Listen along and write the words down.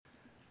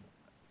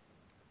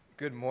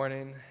Good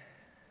morning,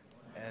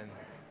 and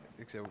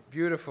it's a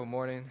beautiful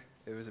morning.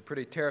 It was a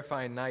pretty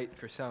terrifying night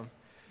for some,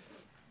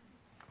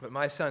 but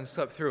my son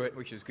slept through it,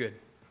 which is good.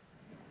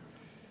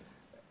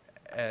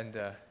 And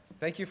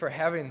thank you for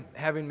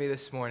having me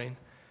this morning.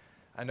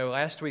 I know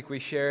last week we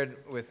shared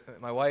with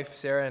my wife,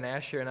 Sarah, and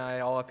Asher and I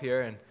all up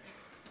here, and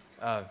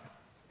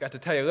got to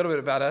tell you a little bit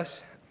about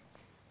us.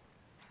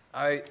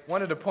 I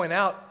wanted to point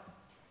out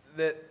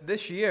that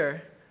this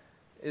year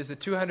is the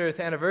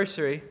 200th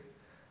anniversary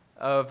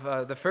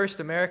of the first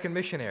American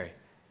missionary.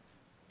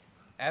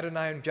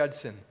 Adoniram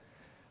Judson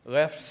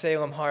left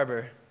Salem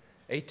Harbor,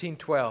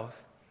 1812,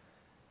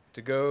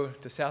 to go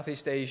to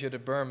Southeast Asia, to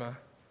Burma,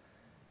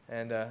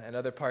 and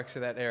other parts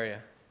of that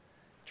area.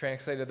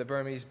 Translated the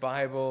Burmese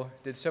Bible,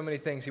 did so many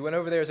things. He went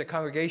over there as a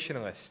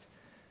Congregationalist.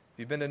 If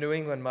you've been to New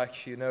England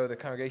much, you know the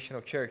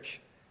Congregationalist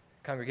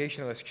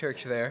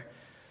church there,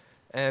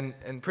 and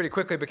pretty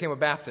quickly became a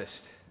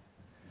Baptist.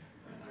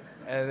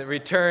 And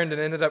returned and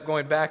ended up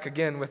going back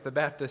again with the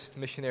Baptist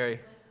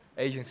Missionary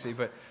Agency.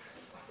 But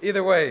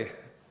either way,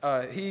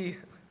 he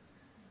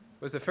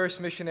was the first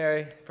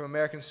missionary from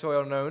American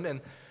soil known, and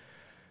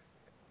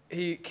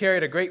he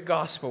carried a great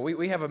gospel.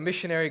 We have a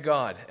missionary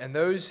God, and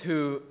those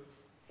who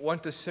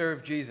want to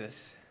serve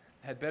Jesus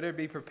had better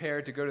be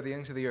prepared to go to the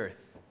ends of the earth,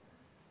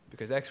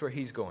 because that's where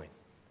he's going.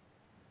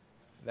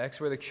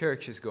 That's where the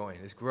church is going,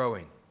 is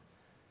growing.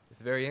 It's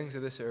the very ends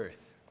of this earth.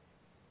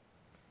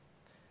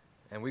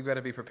 And we've got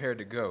to be prepared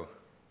to go.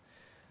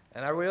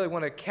 And I really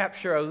want to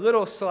capture a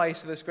little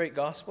slice of this great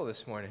gospel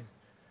this morning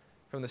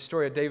from the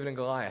story of David and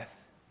Goliath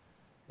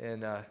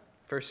in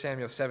 1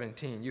 Samuel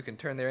 17. You can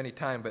turn there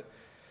anytime, but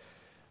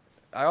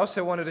I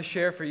also wanted to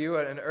share for you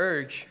an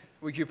urge.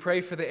 Would you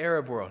pray for the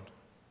Arab world?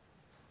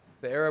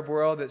 The Arab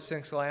world that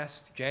since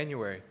last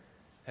January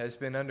has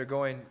been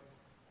undergoing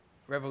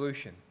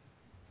revolution.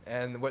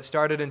 And what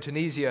started in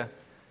Tunisia,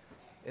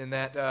 in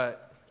that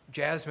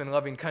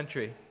jasmine-loving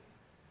country,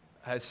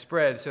 has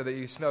spread so that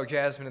you smell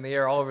jasmine in the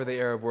air all over the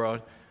Arab world.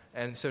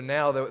 And so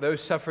now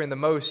those suffering the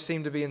most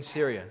seem to be in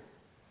Syria.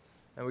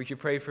 And would you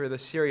pray for the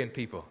Syrian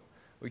people?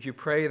 Would you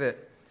pray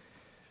that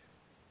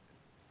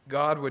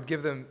God would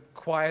give them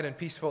quiet and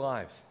peaceful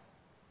lives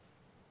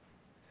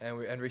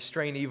and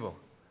restrain evil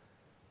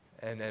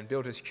and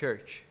build his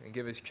church and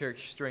give his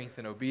church strength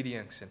and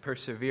obedience and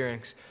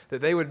perseverance, that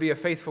they would be a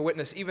faithful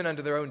witness even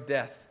unto their own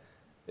death,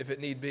 if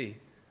it need be,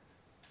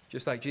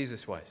 just like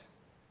Jesus was.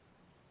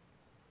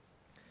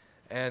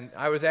 And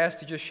I was asked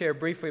to just share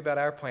briefly about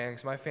our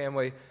plans. My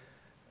family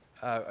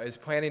is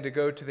planning to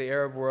go to the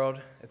Arab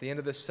world at the end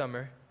of this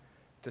summer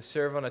to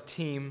serve on a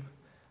team,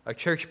 a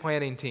church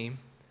planting team.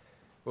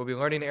 We'll be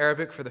learning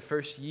Arabic for the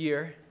first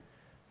year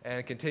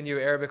and continue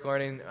Arabic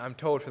learning, I'm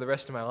told, for the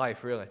rest of my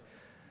life, really.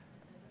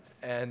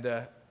 And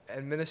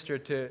minister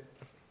to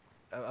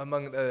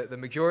among the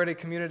majority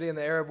community in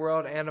the Arab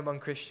world and among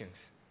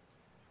Christians,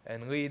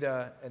 and lead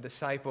and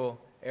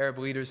disciple Arab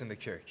leaders in the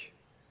church.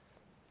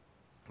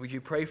 Would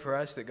you pray for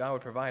us that God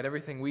would provide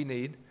everything we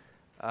need?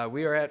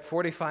 We are at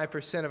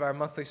 45% of our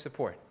monthly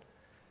support.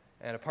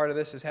 And a part of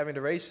this is having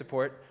to raise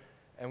support,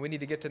 and we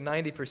need to get to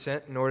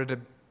 90% in order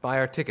to buy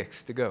our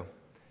tickets to go.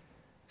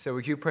 So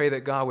would you pray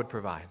that God would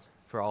provide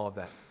for all of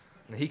that?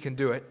 And he can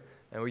do it,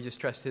 and we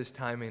just trust his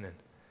timing, and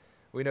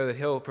we know that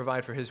he'll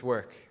provide for his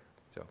work.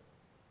 So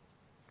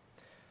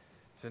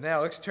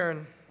now let's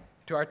turn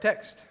to our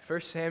text,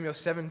 1 Samuel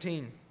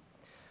 17. I'm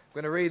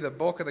going to read the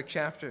bulk of the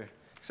chapter.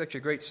 It's such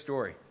a great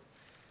story.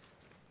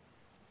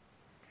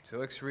 So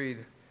let's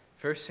read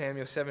 1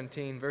 Samuel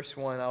 17, verse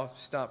 1. I'll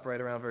stop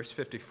right around verse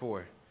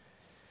 54.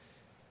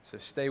 So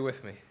stay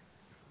with me.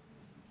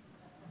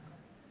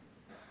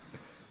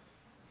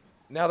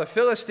 Now the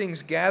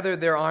Philistines gathered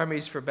their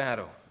armies for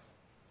battle.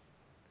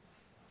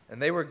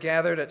 And they were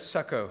gathered at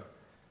Succoth,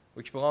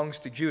 which belongs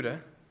to Judah,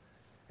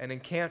 and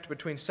encamped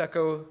between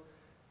Succoth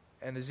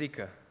and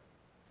Azekah,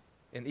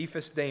 in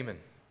Ephes-Dammim.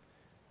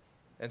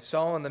 And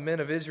Saul and the men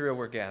of Israel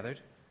were gathered,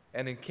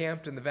 and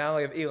encamped in the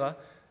valley of Elah,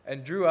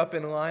 and drew up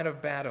in line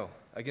of battle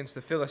against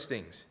the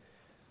Philistines.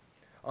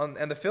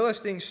 And the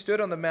Philistines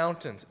stood on the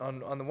mountains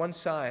on the one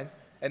side,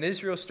 and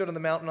Israel stood on the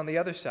mountain on the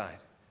other side,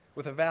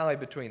 with a valley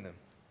between them.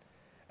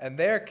 And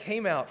there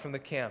came out from the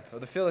camp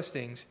of the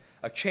Philistines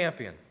a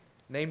champion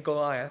named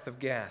Goliath of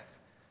Gath,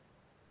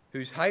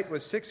 whose height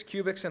was 6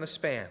 cubits and a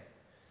span.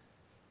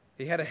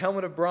 He had a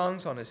helmet of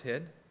bronze on his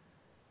head,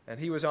 and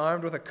he was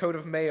armed with a coat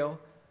of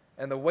mail,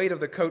 and the weight of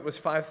the coat was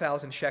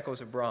 5,000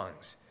 shekels of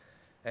bronze.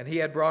 And he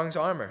had bronze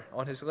armor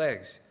on his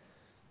legs,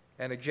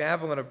 and a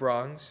javelin of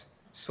bronze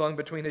slung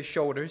between his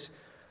shoulders.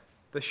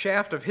 The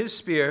shaft of his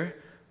spear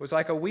was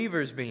like a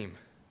weaver's beam,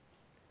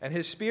 and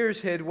his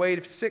spear's head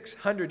weighed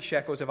 600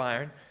 shekels of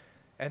iron,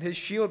 and his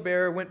shield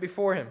bearer went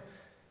before him.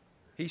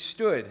 He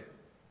stood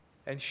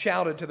and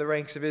shouted to the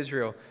ranks of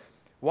Israel,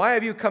 "Why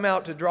have you come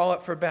out to draw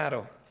up for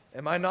battle?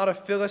 Am I not a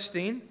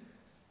Philistine?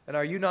 And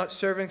are you not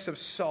servants of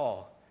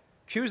Saul?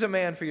 Choose a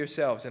man for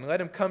yourselves, and let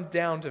him come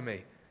down to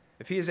me.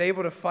 If he is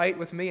able to fight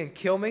with me and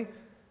kill me,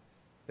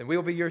 then we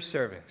will be your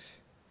servants.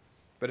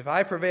 But if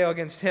I prevail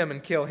against him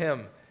and kill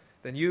him,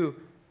 then you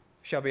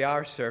shall be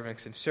our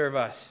servants and serve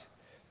us.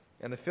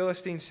 And the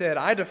Philistine said,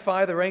 I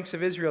defy the ranks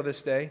of Israel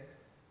this day.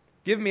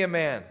 Give me a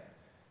man,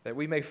 that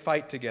we may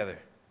fight together.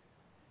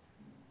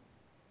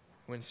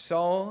 When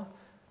Saul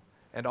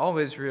and all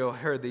Israel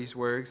heard these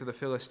words of the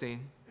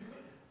Philistine,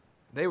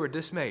 they were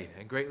dismayed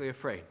and greatly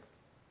afraid.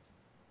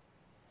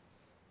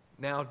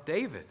 Now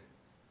David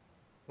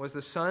was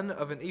the son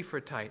of an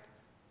Ephrathite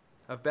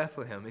of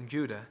Bethlehem in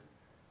Judah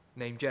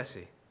named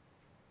Jesse,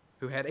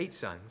 who had 8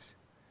 sons.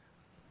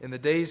 In the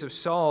days of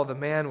Saul, the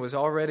man was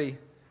already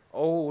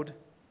old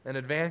and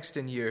advanced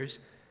in years.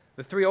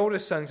 The 3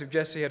 oldest sons of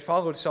Jesse had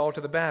followed Saul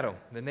to the battle.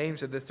 The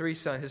names of his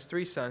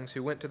 3 sons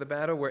who went to the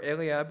battle were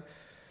Eliab,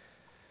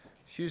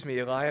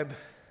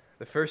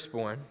 the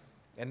firstborn,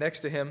 and next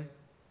to him,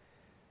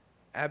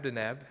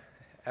 Abinadab,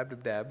 and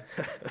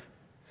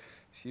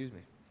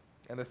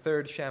the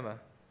third Shammah.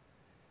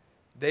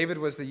 David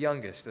was the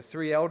youngest. The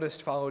 3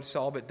 eldest followed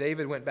Saul, but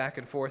David went back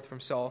and forth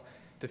from Saul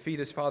to feed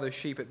his father's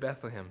sheep at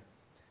Bethlehem.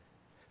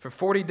 For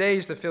 40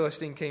 days the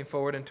Philistine came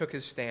forward and took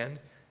his stand,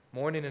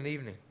 morning and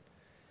evening.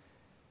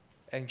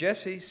 And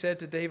Jesse said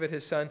to David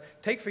his son,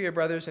 Take for your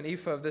brothers an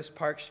ephah of this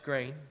parched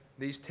grain,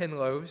 these 10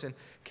 loaves, and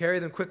carry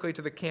them quickly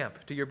to the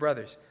camp, to your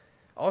brothers.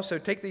 Also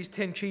take these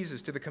 10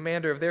 cheeses to the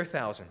commander of their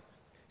 1,000.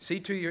 See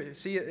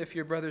if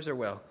your brothers are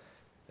well,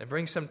 and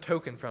bring some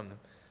token from them.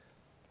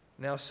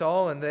 Now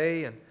Saul and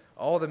they and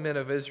all the men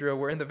of Israel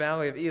were in the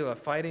valley of Elah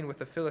fighting with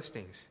the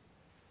Philistines.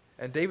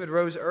 And David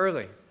rose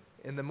early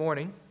in the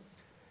morning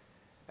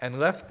and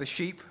left the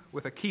sheep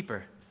with a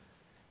keeper,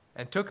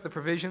 and took the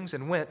provisions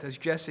and went as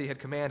Jesse had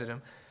commanded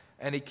him.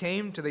 And he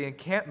came to the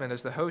encampment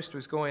as the host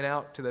was going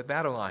out to the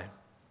battle line,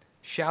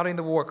 shouting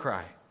the war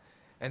cry.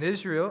 And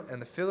Israel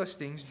and the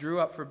Philistines drew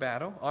up for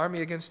battle,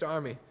 army against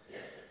army.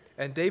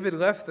 And David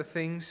left the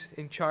things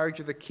in charge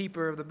of the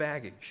keeper of the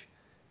baggage,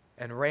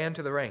 and ran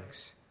to the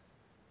ranks,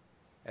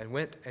 and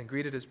went and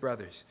greeted his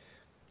brothers.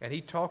 And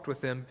he talked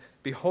with them.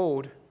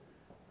 Behold,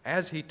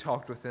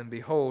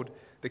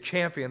 the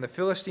champion, the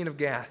Philistine of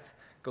Gath,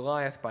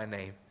 Goliath by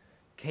name,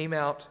 came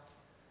up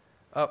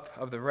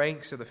of the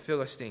ranks of the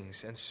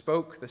Philistines and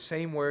spoke the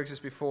same words as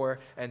before,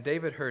 and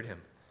David heard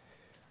him.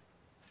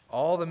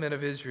 All the men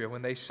of Israel,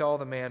 when they saw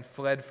the man,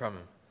 fled from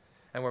him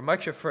and were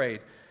much afraid.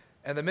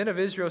 And the men of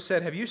Israel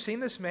said, Have you seen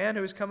this man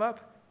who has come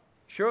up?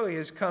 Surely he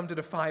has come to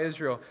defy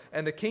Israel.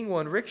 And the king will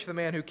enrich the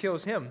man who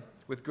kills him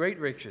with great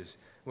riches,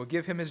 will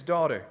give him his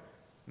daughter,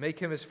 make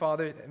his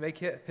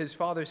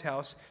father's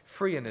house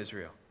free in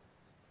Israel.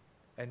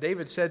 And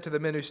David said to the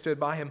men who stood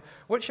by him,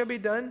 What shall be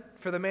done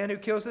for the man who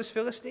kills this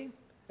Philistine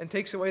and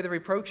takes away the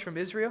reproach from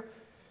Israel?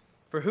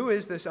 For who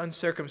is this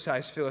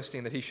uncircumcised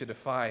Philistine that he should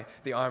defy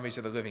the armies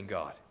of the living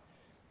God?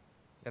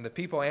 And the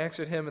people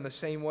answered him in the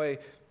same way,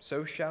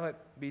 So shall it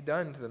be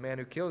done to the man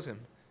who kills him.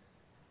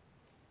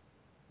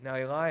 Now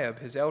Eliab,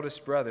 his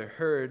eldest brother,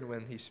 heard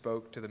when he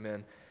spoke to the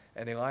men,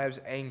 and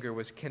Eliab's anger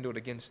was kindled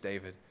against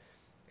David.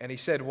 And he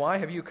said, Why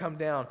have you come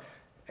down,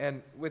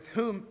 and with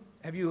whom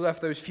have you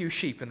left those few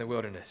sheep in the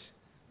wilderness?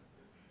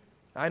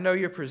 I know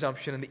your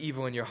presumption and the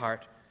evil in your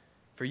heart,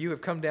 for you have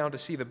come down to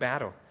see the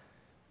battle.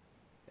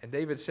 And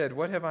David said,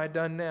 What have I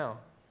done now?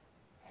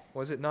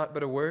 Was it not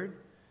but a word?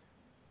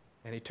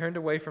 And he turned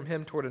away from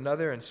him toward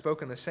another and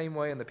spoke in the same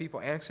way, and the people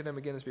answered him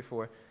again as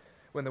before.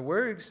 When the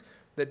words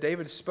that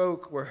David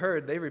spoke were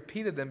heard, they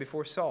repeated them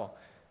before Saul,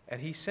 and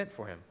he sent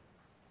for him.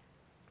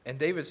 And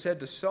David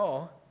said to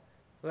Saul,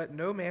 Let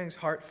no man's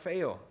heart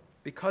fail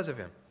because of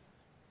him.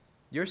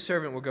 Your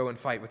servant will go and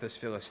fight with this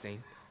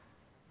Philistine.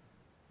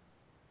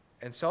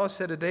 And Saul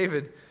said to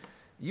David,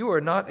 You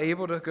are not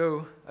able to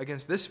go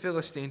against this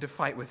Philistine to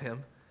fight with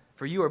him,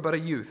 for you are but a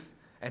youth,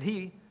 and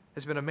he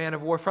has been a man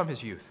of war from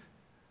his youth.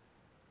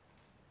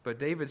 But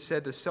David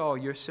said to Saul,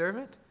 Your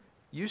servant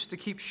used to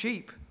keep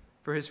sheep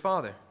for his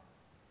father.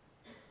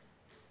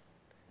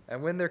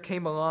 And when there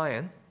came a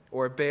lion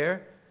or a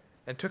bear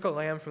and took a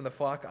lamb from the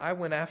flock, I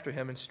went after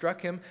him and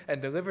struck him and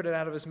delivered it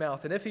out of his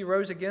mouth. And if he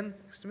rose again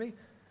next to me,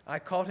 I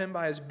caught him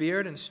by his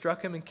beard and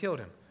struck him and killed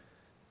him.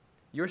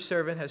 Your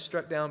servant has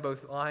struck down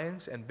both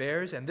lions and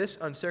bears, and this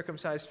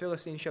uncircumcised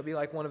Philistine shall be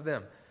like one of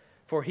them,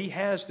 for he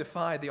has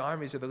defied the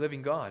armies of the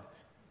living God.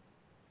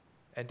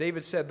 And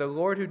David said, The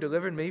Lord who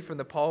delivered me from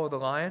the paw of the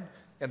lion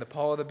and the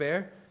paw of the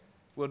bear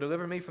will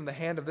deliver me from the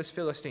hand of this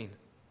Philistine.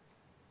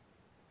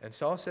 And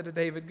Saul said to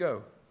David,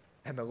 Go,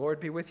 and the Lord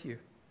be with you.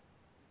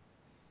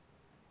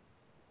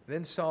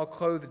 Then Saul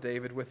clothed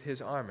David with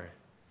his armor.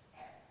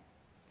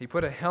 He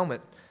put a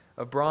helmet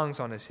of bronze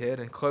on his head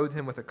and clothed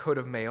him with a coat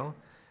of mail.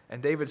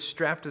 And David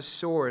strapped his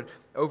sword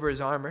over his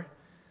armor,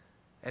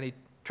 and he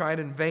tried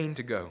in vain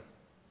to go,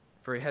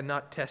 for he had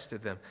not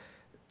tested them.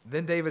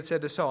 Then David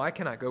said to Saul, I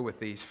cannot go with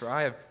these, for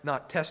I have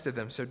not tested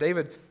them. So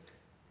David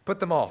put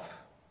them off.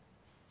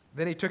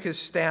 Then he took his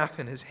staff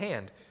in his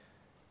hand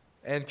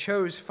and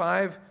chose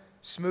 5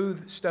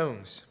 smooth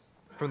stones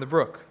from the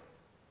brook,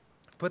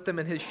 put them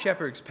in his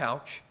shepherd's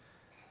pouch.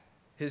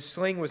 His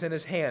sling was in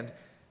his hand,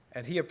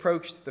 and he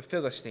approached the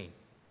Philistine.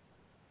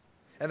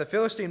 And the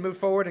Philistine moved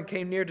forward and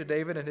came near to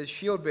David and his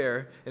shield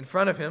bearer in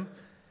front of him.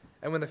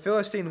 And when the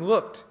Philistine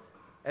looked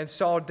and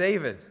saw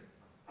David,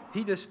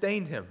 he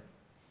disdained him,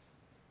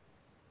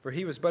 for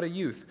he was but a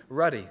youth,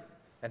 ruddy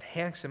and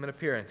handsome in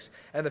appearance.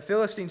 And the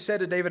Philistine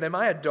said to David, Am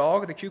I a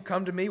dog that you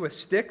come to me with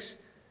sticks?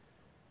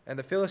 And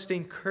the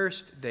Philistine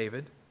cursed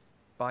David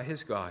by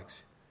his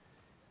gods.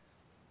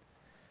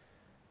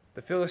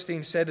 The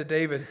Philistine said to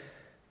David,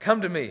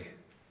 Come to me,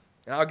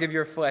 and I'll give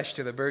your flesh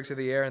to the birds of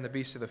the air and the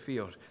beasts of the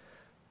field.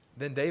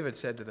 Then David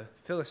said to the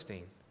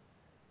Philistine,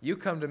 You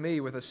come to me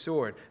with a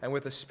sword, and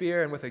with a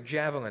spear, and with a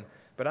javelin,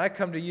 but I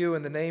come to you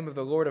in the name of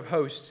the Lord of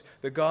hosts,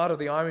 the God of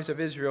the armies of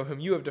Israel, whom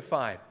you have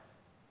defied.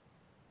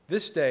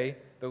 This day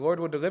the Lord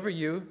will deliver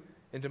you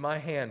into my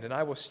hand, and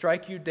I will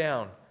strike you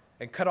down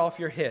and cut off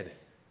your head.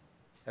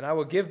 And I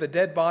will give the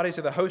dead bodies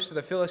of the host of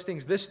the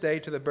Philistines this day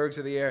to the birds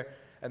of the air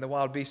and the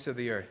wild beasts of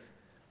the earth,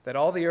 that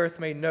all the earth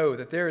may know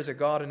that there is a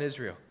God in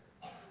Israel,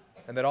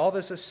 and that all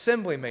this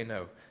assembly may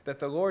know that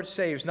the Lord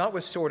saves not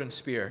with sword and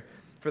spear,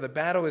 for the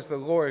battle is the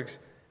Lord's,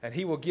 and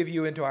he will give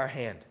you into our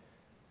hand.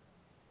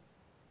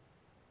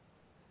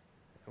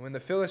 And when the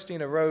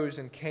Philistine arose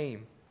and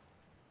came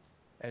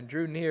and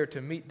drew near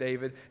to meet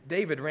David,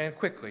 David ran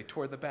quickly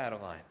toward the battle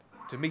line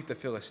to meet the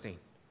Philistine.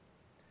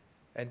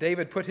 And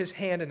David put his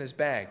hand in his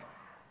bag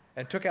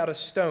and took out a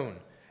stone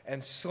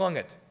and slung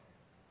it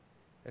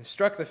and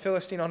struck the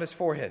Philistine on his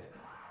forehead.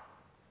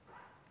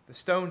 The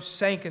stone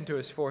sank into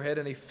his forehead,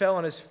 and he fell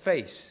on his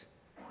face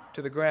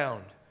to the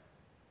ground.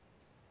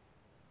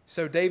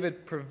 So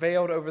David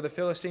prevailed over the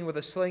Philistine with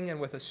a sling and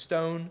with a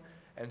stone,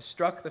 and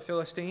struck the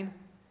Philistine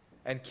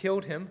and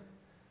killed him.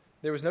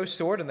 There was no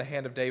sword in the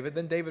hand of David.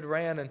 Then David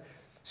ran and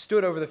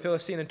stood over the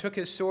Philistine and took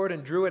his sword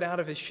and drew it out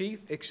of his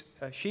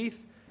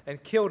sheath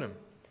and killed him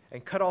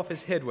and cut off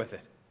his head with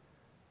it.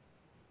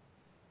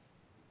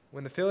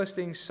 When the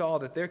Philistines saw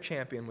that their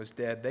champion was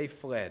dead, they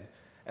fled.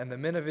 And the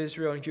men of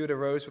Israel and Judah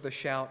rose with a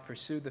shout,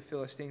 pursued the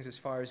Philistines as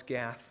far as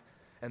Gath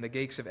and the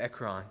gates of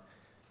Ekron,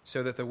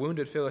 so that the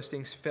wounded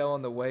Philistines fell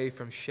on the way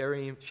from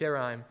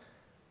Sheraim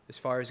as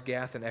far as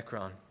Gath and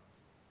Ekron.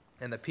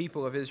 And the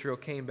people of Israel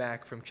came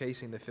back from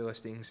chasing the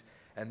Philistines,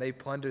 and they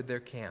plundered their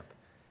camp.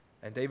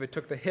 And David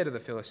took the head of the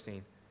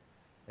Philistine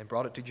and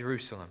brought it to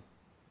Jerusalem,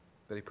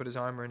 but he put his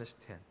armor in his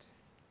tent.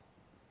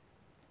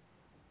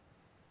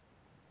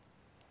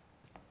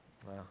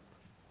 Wow.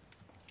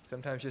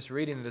 Sometimes just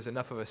reading it is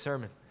enough of a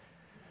sermon.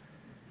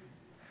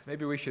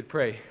 Maybe we should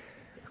pray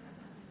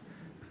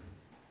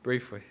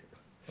briefly.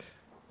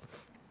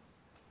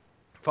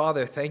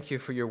 Father, thank you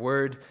for your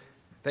word.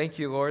 Thank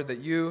you, Lord, that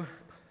you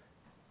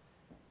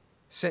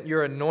sent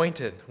your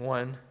anointed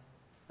one,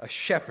 a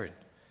shepherd,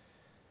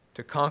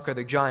 to conquer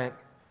the giant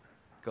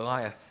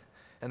Goliath,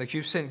 and that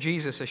you sent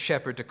Jesus, a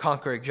shepherd, to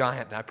conquer a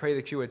giant. And I pray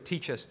that you would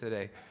teach us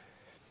today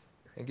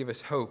and give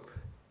us hope.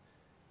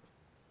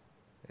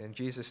 In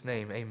Jesus'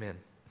 name, amen.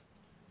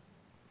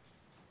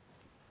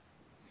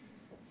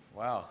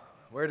 Wow,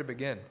 where to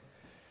begin?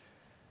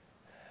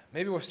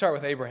 Maybe we'll start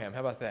with Abraham. How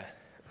about that?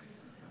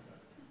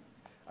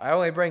 I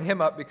only bring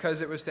him up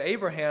because it was to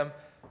Abraham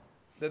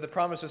that the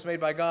promise was made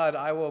by God,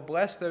 I will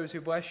bless those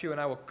who bless you,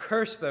 and I will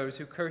curse those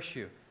who curse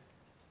you.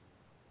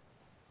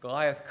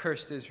 Goliath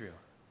cursed Israel.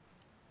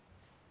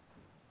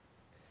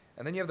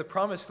 And then you have the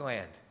promised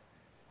land.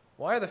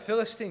 Why are the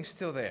Philistines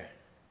still there?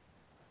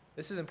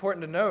 This is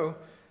important to know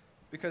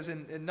because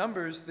in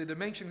Numbers, the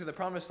dimensions of the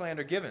promised land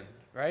are given,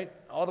 right?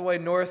 All the way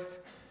north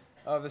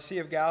of the Sea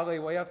of Galilee,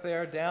 way up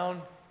there,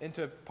 down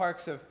into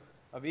parts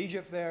of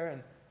Egypt there,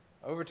 and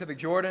over to the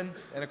Jordan,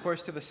 and of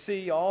course to the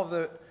sea. All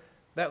of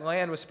that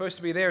land was supposed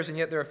to be theirs, and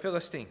yet there are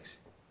Philistines.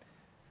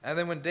 And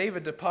then when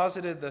David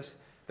deposited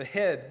the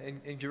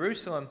head in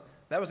Jerusalem,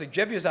 that was a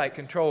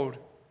Jebusite-controlled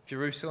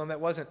Jerusalem.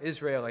 That wasn't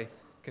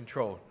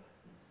Israeli-controlled.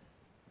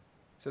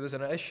 So there's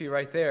an issue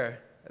right there.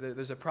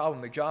 There's a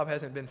problem. The job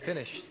hasn't been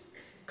finished,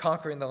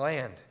 conquering the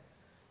land.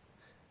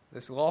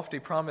 This lofty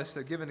promise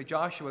given to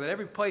Joshua that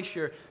every place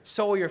your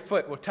sole of your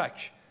foot will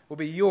touch will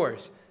be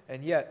yours.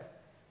 And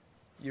yet,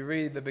 you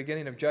read the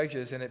beginning of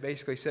Judges, and it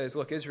basically says,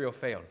 look, Israel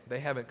failed. They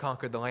haven't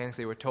conquered the lands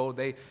they were told.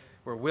 They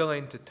were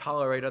willing to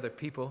tolerate other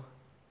people.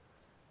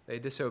 They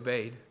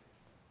disobeyed.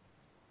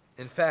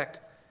 In fact,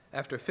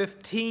 after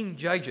 15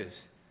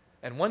 judges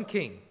and one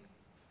king,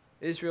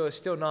 Israel is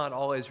still not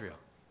all Israel.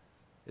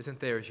 Isn't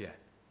theirs yet.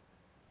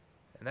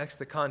 And that's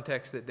the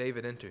context that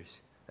David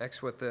enters.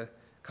 That's what the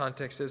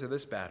context is of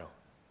this battle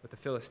with the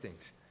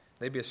Philistines.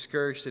 They'd be a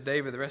scourge to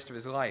David the rest of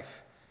his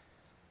life.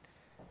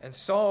 And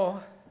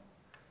Saul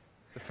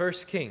is the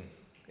first king.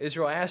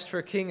 Israel asked for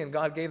a king, and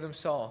God gave them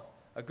Saul,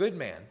 a good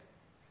man.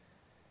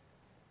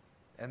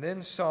 And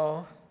then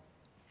Saul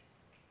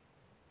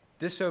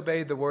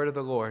disobeyed the word of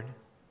the Lord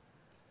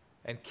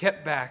and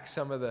kept back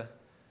some of the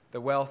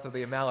wealth of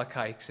the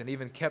Amalekites, and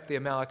even kept the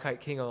Amalekite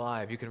king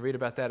alive. You can read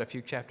about that a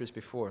few chapters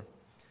before,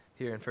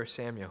 here in 1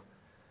 Samuel.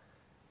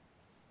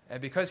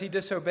 And because he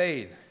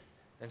disobeyed,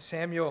 and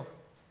Samuel,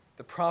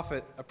 the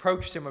prophet,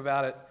 approached him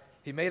about it,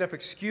 he made up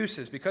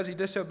excuses. Because he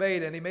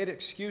disobeyed and he made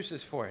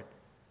excuses for it,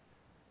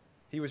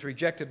 he was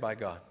rejected by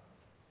God.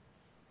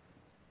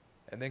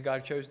 And then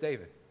God chose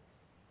David,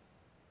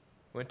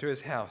 went to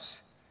his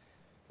house.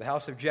 the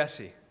house of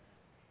Jesse.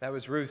 That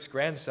was Ruth's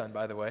grandson,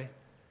 by the way.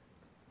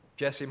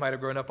 Jesse might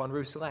have grown up on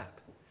Ruth's lap.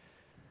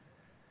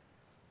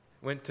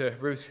 Went to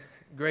Ruth's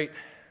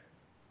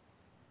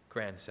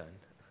great-grandson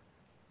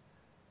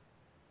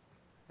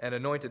and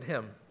anointed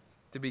him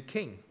to be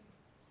king,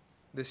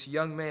 this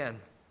young man.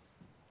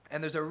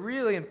 And there's a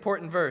really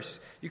important verse.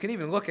 You can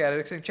even look at it.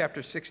 It's in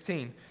chapter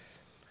 16,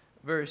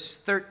 verse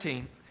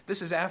 13.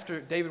 This is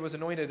after David was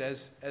anointed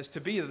as to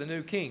be the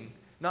new king,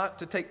 not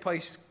to take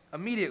place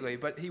immediately,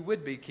 but he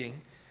would be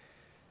king.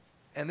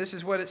 And this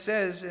is what it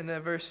says in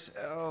verse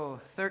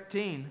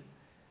 13,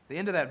 the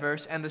end of that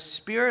verse. And the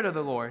Spirit of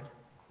the Lord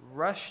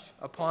rushed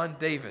upon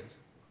David.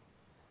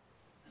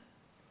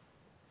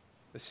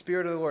 The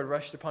Spirit of the Lord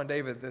rushed upon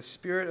David. The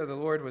Spirit of the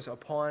Lord was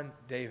upon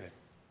David.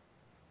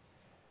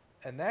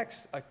 And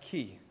that's a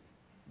key,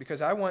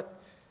 because I want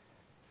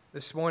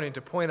this morning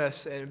to point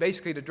us and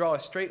basically to draw a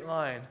straight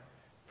line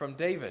from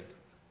David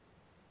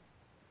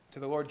to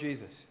the Lord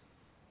Jesus.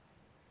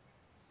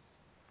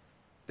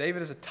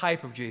 David is a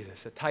type of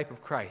Jesus, a type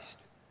of Christ.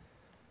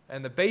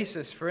 And the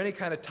basis for any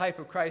kind of type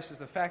of Christ is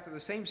the fact that the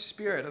same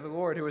Spirit of the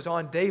Lord who was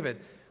on David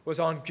was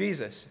on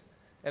Jesus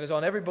and is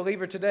on every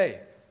believer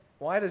today.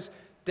 Why does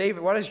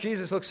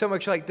Jesus look so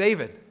much like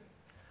David?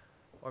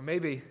 Or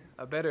maybe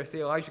a better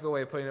theological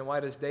way of putting it, why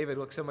does David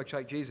look so much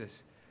like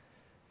Jesus?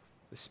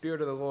 The Spirit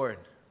of the Lord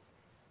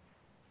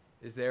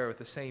is there with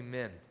the same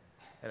men.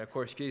 And of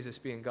course, Jesus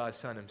being God's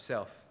Son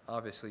himself,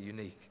 obviously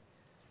unique.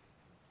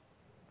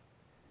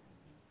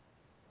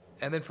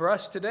 And then for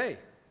us today,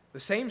 the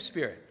same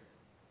Spirit.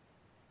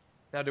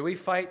 Now, do we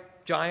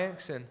fight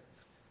giants and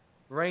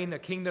reign a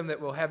kingdom that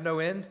will have no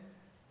end?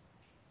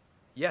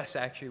 Yes,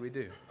 actually we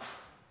do.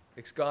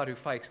 It's God who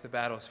fights the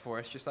battles for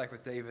us, just like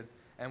with David.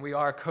 And we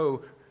are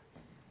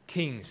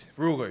co-kings,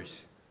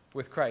 rulers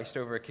with Christ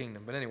over a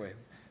kingdom. But anyway,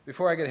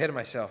 before I get ahead of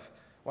myself,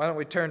 why don't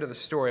we turn to the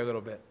story a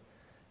little bit?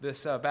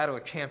 This battle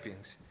of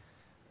champions.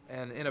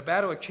 And in a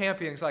battle of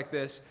champions like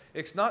this,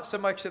 it's not so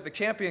much that the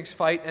champions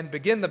fight and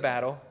begin the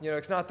battle.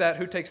 It's not that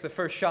who takes the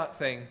first shot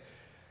thing.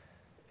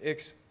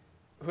 It's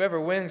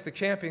whoever wins the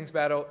champions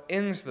battle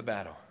ends the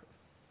battle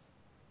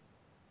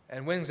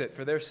and wins it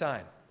for their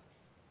side.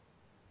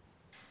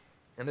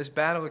 And this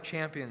battle of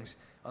champions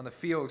on the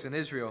fields in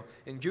Israel,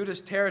 in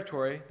Judah's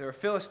territory, there are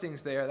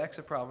Philistines there. That's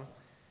a problem.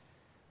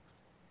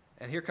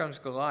 And here comes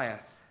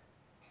Goliath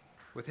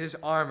with his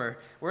armor.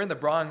 We're in the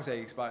Bronze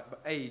Age,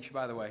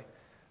 by the way.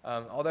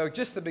 Although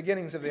just the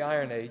beginnings of the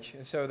Iron Age.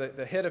 And so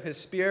the head of his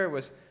spear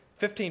was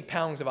 15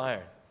 pounds of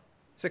iron,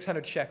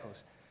 600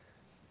 shekels.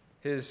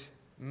 His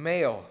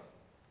mail,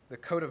 the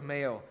coat of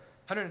mail,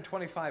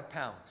 125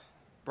 pounds,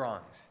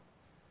 bronze.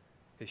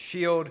 His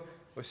shield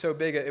was so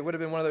big, it would have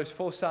been one of those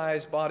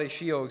full-size body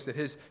shields that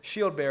his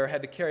shield bearer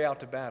had to carry out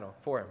to battle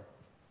for him.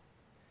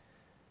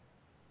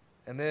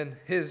 And then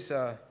his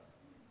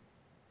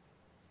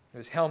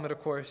helmet,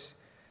 of course.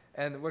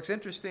 And what's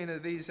interesting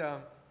is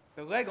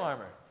the leg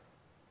armor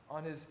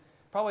on his,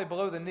 probably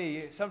below the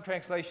knee. Some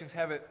translations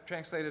have it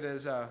translated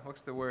as,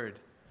 what's the word?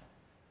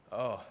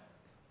 Oh,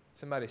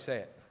 somebody say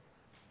it.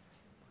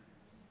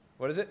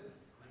 What is it?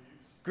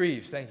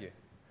 Greaves, thank you.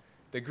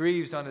 The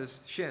greaves on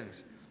his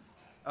shins.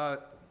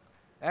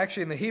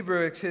 Actually, in the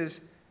Hebrew, it's his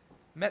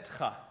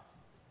metzah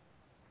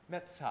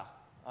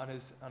on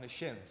his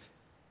shins.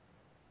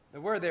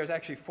 The word there is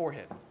actually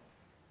forehead.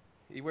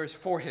 He wears a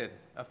forehead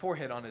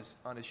on his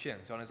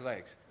shins, on his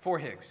legs.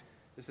 Forehegs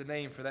is the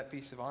name for that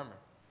piece of armor.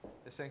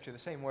 Essentially the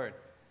same word,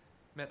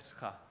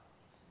 metzah.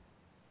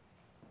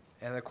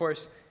 And of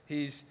course,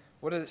 he's,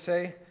 what does it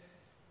say?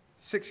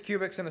 6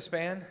 cubits in a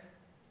span.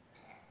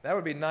 That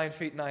would be 9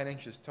 feet 9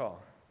 inches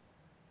tall.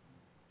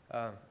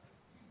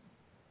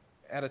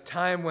 At a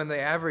time when the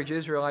average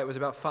Israelite was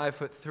about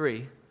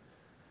 5'3",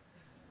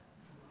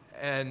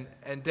 and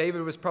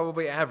David was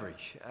probably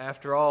average.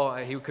 After all,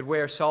 he could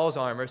wear Saul's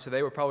armor, so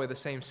they were probably the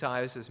same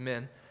size as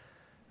men.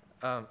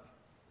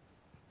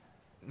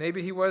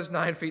 Maybe he was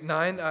 9 feet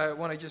 9. I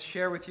want to just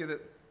share with you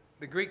that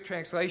the Greek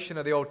translation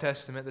of the Old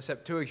Testament, the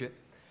Septuagint,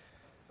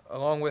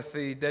 along with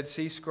the Dead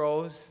Sea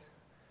Scrolls,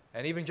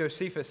 and even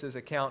Josephus'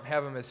 account,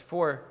 have him as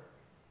 4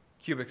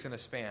 cubits in a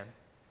span.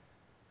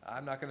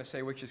 I'm not going to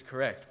say which is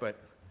correct, but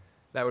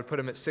that would put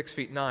him at 6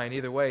 feet 9.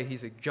 Either way,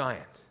 he's a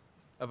giant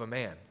of a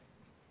man.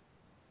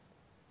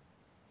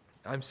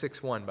 I'm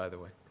 6'1", by the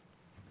way.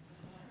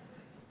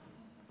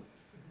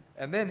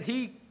 And then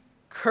he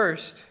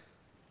cursed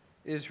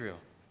Israel.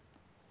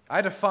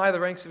 I defy the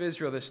ranks of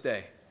Israel this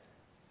day.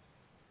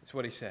 That's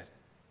what he said.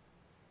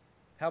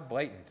 How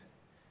blatant.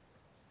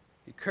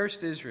 He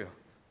cursed Israel.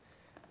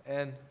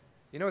 And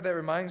you know what that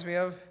reminds me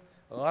of?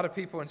 A lot of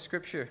people in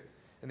Scripture,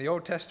 in the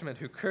Old Testament,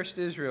 who cursed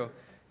Israel,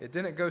 it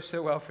didn't go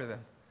so well for them.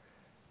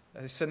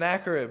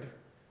 Sennacherib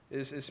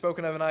is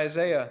spoken of in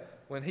Isaiah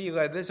when he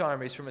led his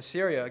armies from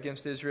Assyria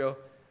against Israel,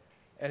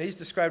 and he's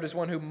described as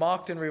one who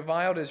mocked and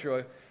reviled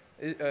Israel.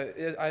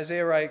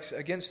 Isaiah writes,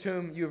 "Against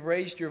whom you have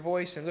raised your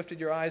voice and lifted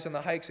your eyes on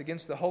the heights,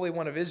 against the Holy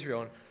One of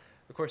Israel." And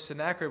of course,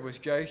 Sennacherib was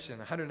judged, and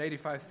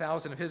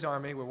 185,000 of his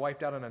army were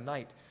wiped out in a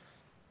night.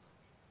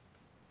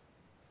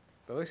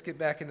 But let's get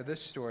back into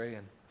this story.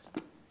 And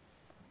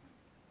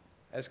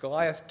as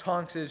Goliath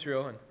taunts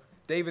Israel, and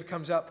David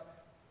comes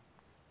up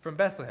from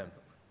Bethlehem,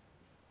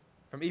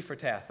 from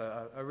Ephrath,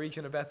 a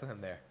region of Bethlehem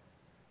there.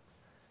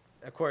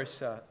 Of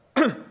course,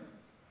 the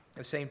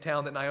same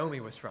town that Naomi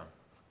was from.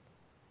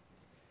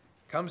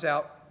 Comes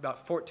out,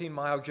 about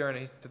 14-mile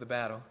journey to the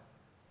battle,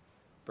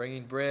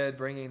 bringing bread,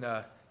 bringing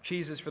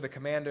cheeses for the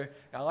commander.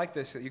 And I like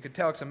this. You can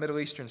tell it's a Middle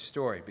Eastern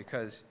story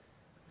because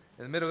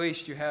in the Middle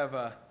East you have,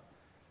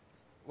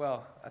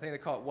 I think they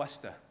call it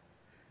wasta,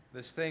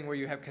 this thing where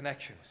you have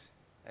connections,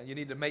 and you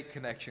need to make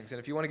connections. And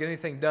if you want to get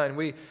anything done,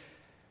 we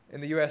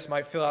in the U.S.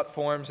 might fill out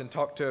forms and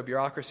talk to a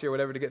bureaucracy or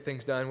whatever to get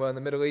things done. Well, in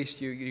the Middle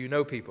East, you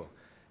know people,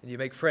 and you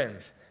make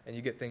friends, and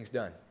you get things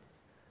done.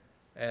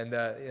 And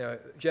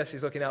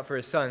Jesse's looking out for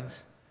his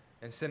sons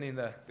and sending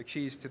the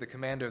cheese to the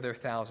commander of their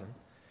 1,000,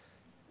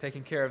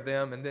 taking care of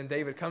them. And then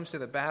David comes to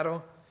the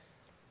battle,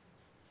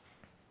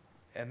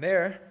 and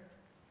there,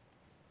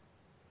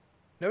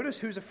 notice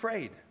who's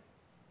afraid.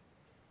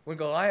 When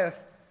Goliath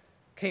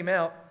came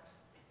out,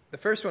 the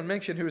first one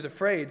mentioned who was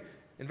afraid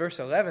in verse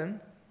 11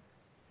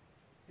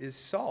 is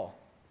Saul.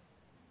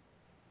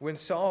 When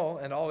Saul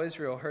and all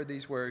Israel heard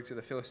these words of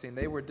the Philistine,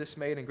 they were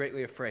dismayed and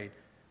greatly afraid.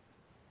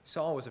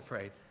 Saul was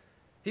afraid.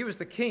 He was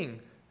the king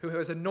who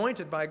was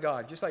anointed by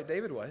God, just like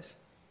David was.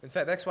 In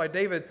fact, that's why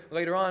David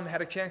later on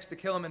had a chance to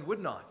kill him and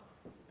would not,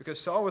 because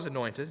Saul was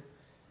anointed,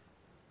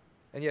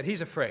 and yet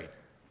he's afraid.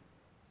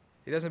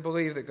 He doesn't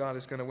believe that God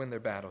is going to win their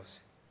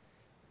battles.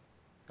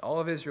 All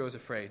of Israel is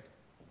afraid.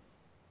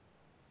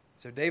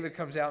 So David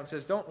comes out and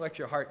says, don't let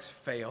your hearts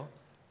fail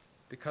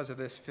because of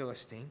this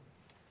Philistine.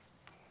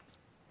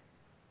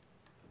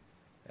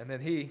 And then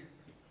he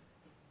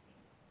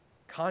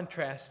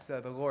contrasts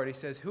the Lord. He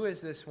says, who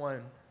is this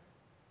one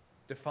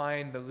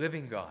defying the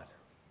living God?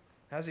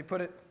 How does he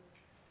put it?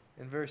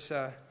 In verse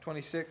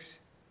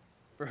 26,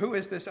 for who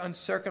is this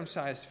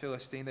uncircumcised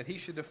Philistine that he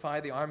should defy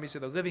the armies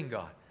of the living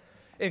God?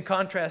 In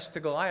contrast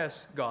to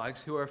Goliath's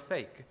gods who are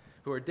fake,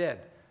 who are dead,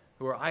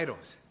 who are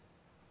idols.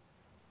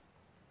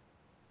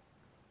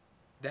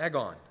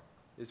 Dagon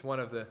is one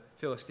of the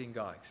Philistine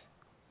gods,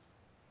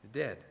 the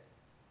dead.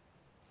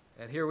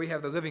 And here we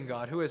have the living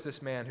God. Who is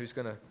this man who's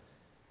going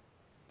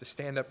to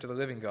stand up to the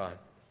living God?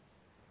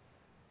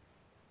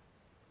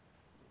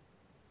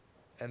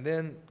 And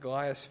then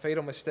Goliath's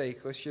fatal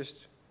mistake. Let's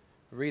just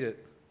read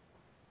it.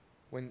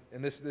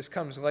 And this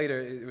comes later.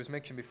 It was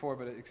mentioned before,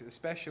 but it's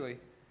especially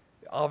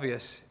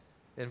obvious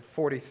in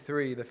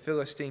 43. The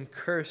Philistine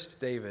cursed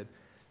David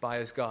by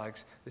his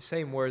gods. The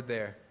same word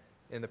there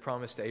in the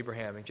promise to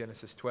Abraham in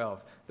Genesis 12.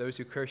 Those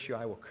who curse you,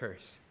 I will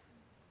curse.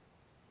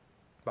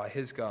 By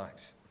his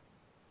gods.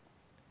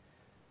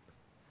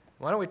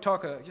 Why don't we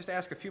just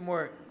ask a few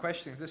more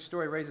questions. This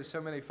story raises so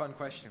many fun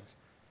questions.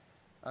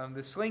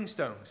 The sling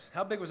stones.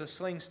 How big was a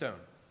sling stone?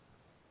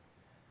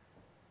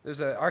 There's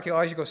an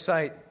archaeological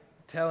site,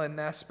 Tel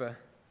Naspa,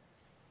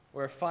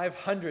 where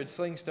 500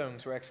 sling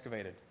stones were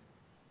excavated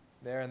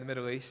there in the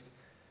Middle East.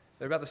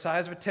 They're about the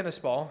size of a tennis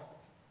ball,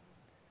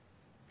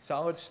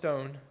 solid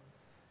stone,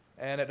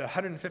 and at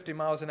 150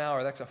 miles an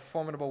hour, that's a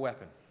formidable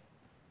weapon.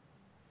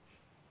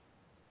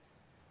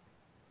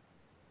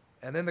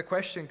 And then the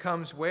question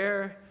comes,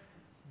 where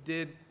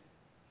did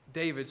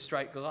David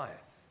strike Goliath?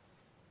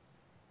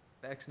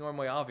 That's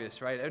normally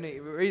obvious, right?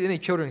 Read any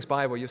children's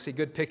Bible, you'll see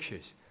good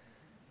pictures.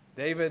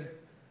 David,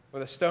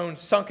 with a stone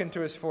sunk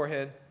into his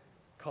forehead,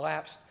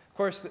 collapsed. Of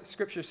course, the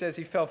Scripture says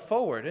he fell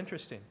forward.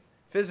 Interesting.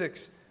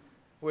 Physics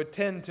would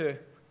tend to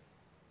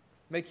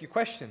make you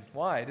question,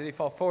 why did he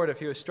fall forward if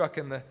he was struck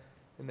in the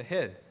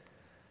head?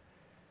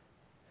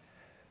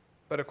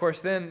 But of course,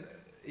 then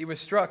he was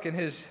struck in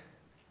his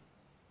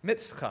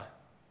mitzvah,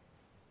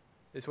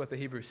 is what the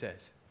Hebrew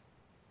says.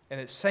 And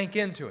it sank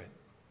into it.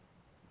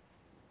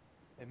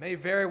 It may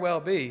very well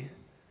be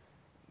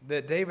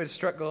that David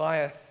struck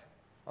Goliath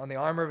on the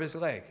armor of his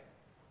leg,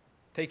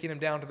 taking him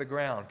down to the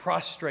ground,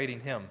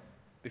 prostrating him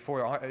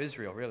before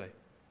Israel, really.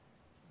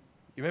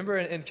 You remember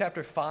in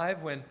chapter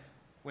 5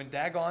 when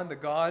Dagon, the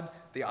god,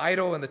 the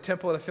idol in the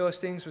temple of the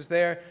Philistines was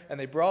there, and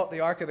they brought the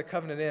Ark of the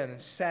Covenant in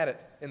and sat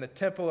it in the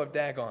temple of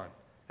Dagon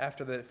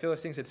after the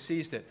Philistines had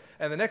seized it.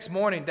 And the next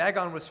morning,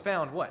 Dagon was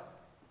found, what?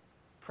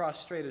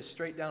 Prostrated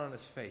straight down on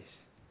his face.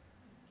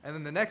 And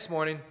then the next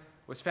morning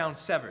was found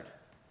severed.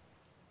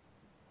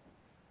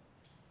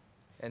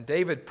 And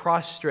David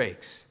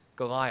prostrates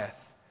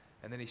Goliath,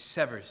 and then he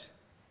severs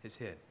his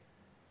head.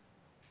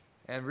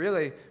 And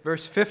really,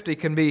 verse 50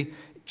 can be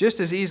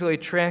just as easily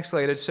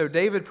translated. So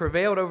David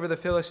prevailed over the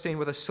Philistine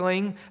with a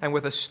sling and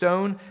with a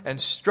stone and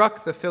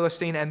struck the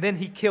Philistine, and then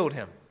he killed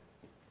him.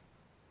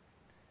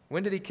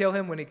 When did he kill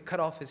him? When he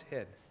cut off his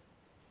head.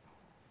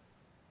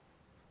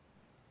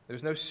 There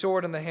was no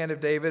sword in the hand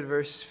of David,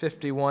 verse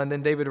 51.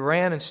 Then David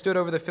ran and stood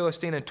over the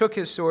Philistine and took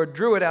his sword,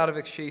 drew it out of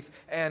its sheath,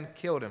 and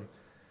killed him,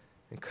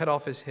 and cut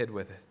off his head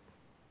with it.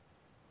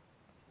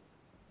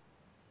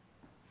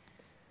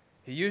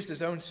 He used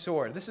his own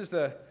sword. This is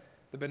the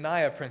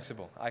Benaiah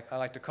principle, I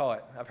like to call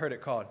it. I've heard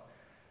it called.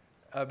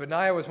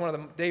 Benaiah was one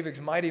of David's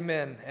mighty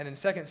men, and in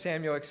 2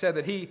 Samuel it said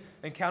that he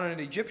encountered an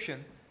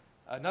Egyptian,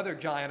 another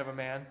giant of a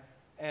man,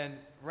 and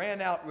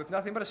ran out with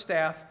nothing but a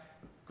staff,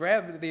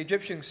 grabbed the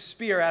Egyptian's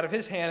spear out of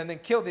his hand, and then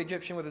killed the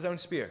Egyptian with his own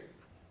spear.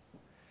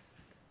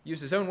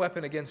 Used his own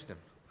weapon against him.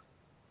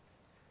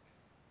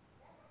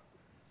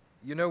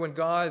 You know, when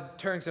God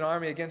turns an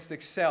army against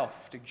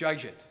itself to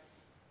judge it,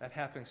 that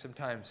happens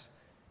sometimes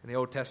in the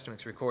Old Testament,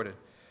 it's recorded.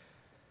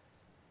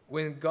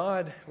 When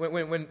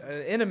an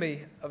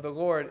enemy of the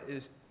Lord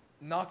is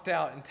knocked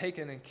out and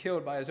taken and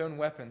killed by his own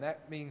weapon,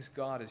 that means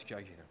God is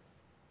judging him.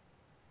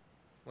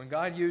 When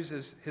God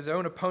uses his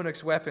own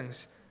opponent's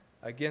weapons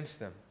against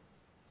them,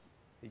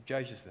 he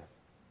judges them.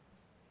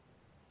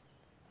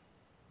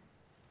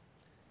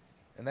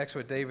 And that's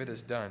what David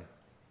has done.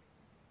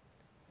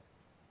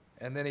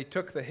 And then he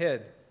took the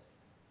head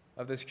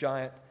of this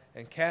giant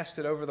and cast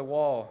it over the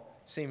wall,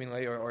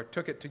 seemingly, or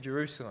took it to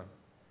Jerusalem,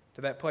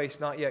 to that place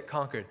not yet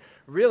conquered.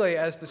 Really,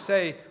 as to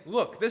say,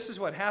 look, this is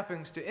what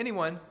happens to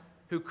anyone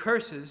who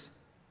curses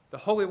the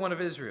Holy One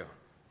of Israel.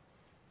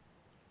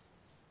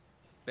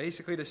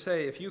 Basically to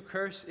say, if you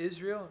curse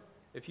Israel,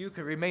 if you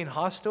can remain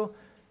hostile,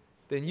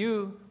 then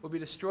you will be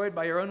destroyed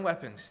by your own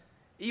weapons,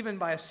 even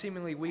by a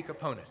seemingly weak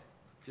opponent,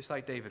 just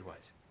like David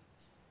was.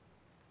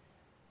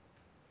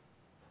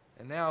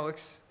 And now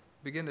let's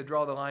begin to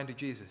draw the line to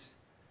Jesus.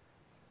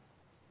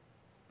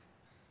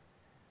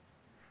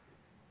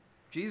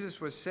 Jesus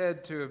was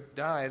said to have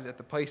died at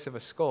the place of a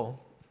skull.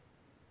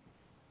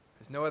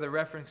 There's no other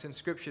reference in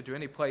Scripture to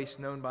any place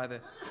known by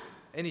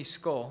any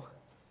skull.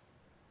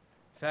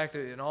 In fact,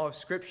 in all of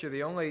Scripture,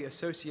 the only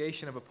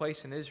association of a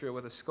place in Israel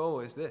with a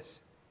skull is this: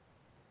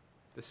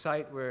 the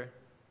site where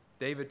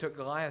David took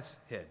Goliath's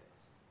head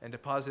and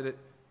deposited it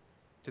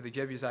to the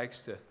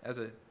Jebusites as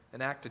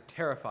an act to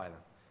terrify them.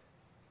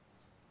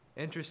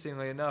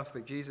 Interestingly enough,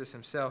 that Jesus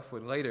himself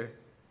would later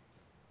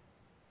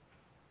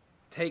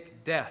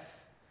take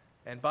death,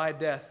 and by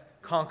death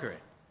conquer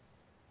it.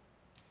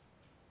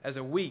 As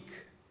a weak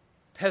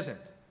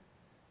peasant,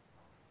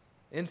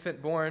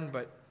 infant born,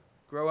 but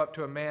grow up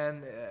to a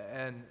man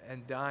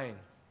and dying.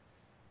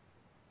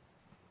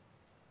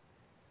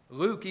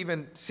 Luke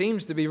even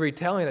seems to be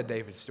retelling a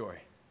David story.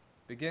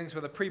 Begins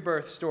with a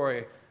pre-birth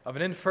story of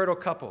an infertile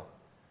couple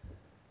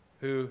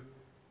who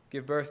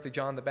give birth to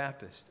John the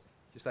Baptist,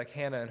 just like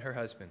Hannah and her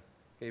husband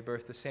gave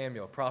birth to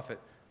Samuel, a prophet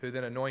who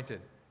then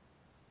anointed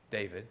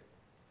David.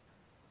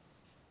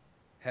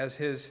 Has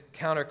his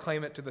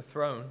counterclaimant to the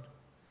throne,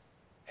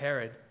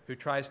 Herod, who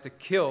tries to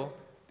kill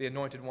the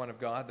anointed one of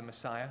God, the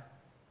Messiah.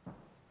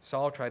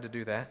 Saul tried to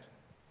do that.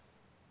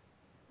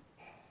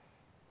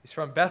 He's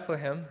from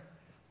Bethlehem.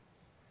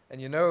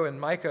 And you know, in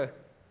Micah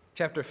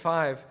chapter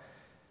 5,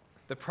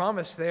 the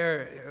promise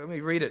there, let me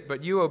read it.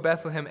 But you, O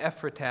Bethlehem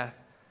Ephratah,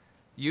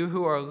 you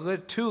who are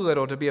too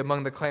little to be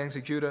among the clans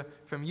of Judah,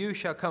 from you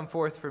shall come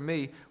forth for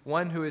me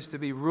one who is to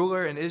be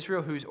ruler in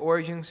Israel, whose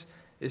origins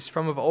is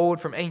from of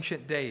old, from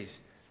ancient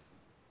days.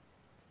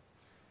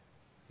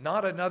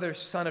 Not another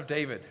son of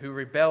David who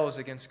rebels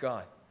against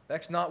God.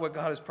 That's not what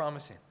God is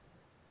promising.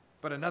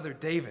 But another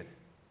David.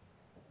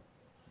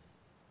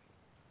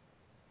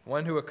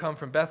 One who would come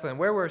from Bethlehem.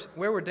 Where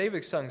were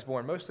David's sons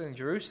born? Mostly in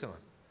Jerusalem.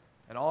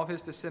 And all of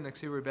his descendants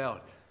who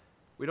rebelled.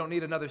 We don't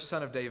need another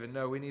son of David.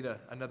 No, we need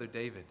another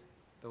David,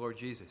 the Lord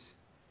Jesus.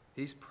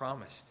 He's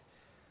promised.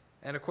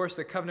 And of course,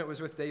 the covenant was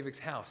with David's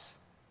house,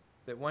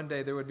 that one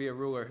day there would be a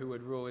ruler who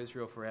would rule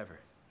Israel forever,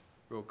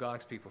 rule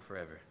God's people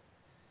forever.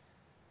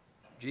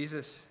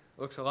 Jesus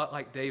looks a lot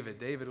like David.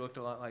 David looked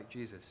a lot like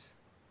Jesus.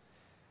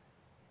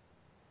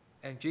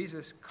 And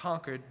Jesus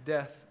conquered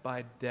death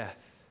by death.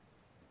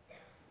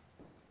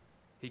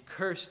 He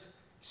cursed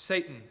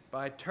Satan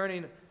by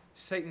turning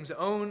Satan's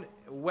own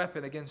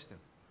weapon against him.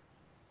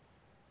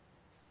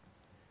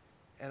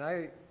 And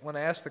I want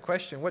to ask the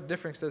question, what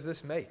difference does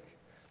this make?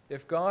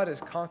 If God has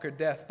conquered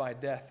death by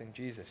death in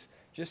Jesus,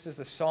 just as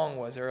the song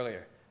was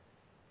earlier,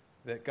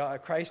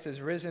 that Christ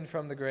has risen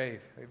from the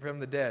grave,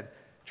 from the dead,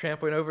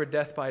 trampling over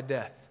death by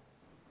death,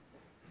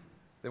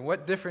 then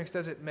what difference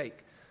does it make?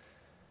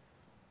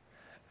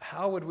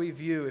 How would we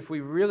view, if we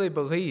really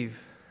believe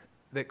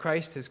that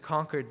Christ has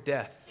conquered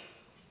death,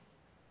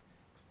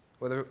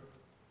 whether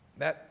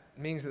that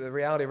means that the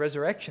reality of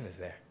resurrection is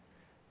there?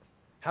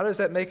 How does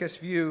that make us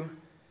view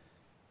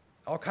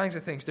all kinds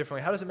of things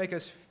differently? How does it make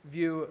us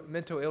view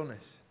mental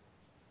illness?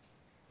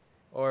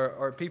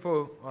 Or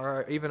people,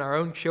 or even our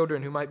own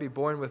children who might be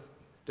born with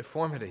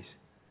deformities?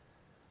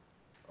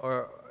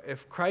 Or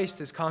if Christ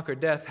has conquered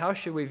death, how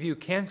should we view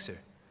cancer?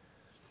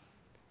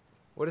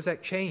 What does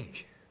that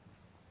change?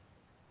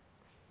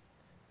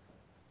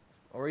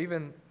 Or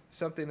even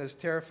something as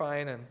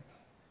terrifying and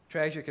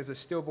tragic as a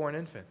stillborn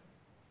infant,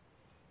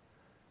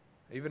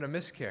 even a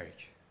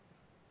miscarriage.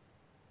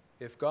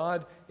 If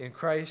God in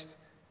Christ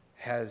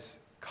has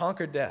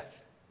conquered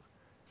death,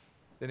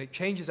 then it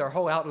changes our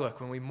whole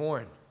outlook when we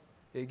mourn.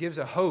 It gives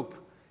a hope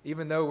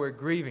even though we're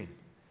grieving.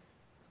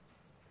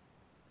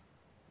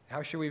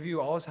 How should we view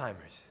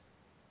Alzheimer's?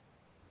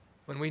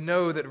 When we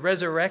know that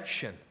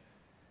resurrection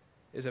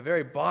is a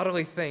very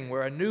bodily thing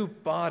where a new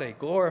body,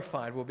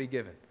 glorified, will be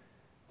given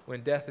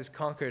when death is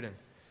conquered. And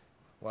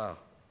wow.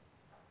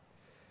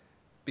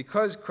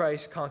 Because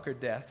Christ conquered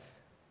death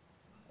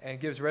and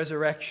gives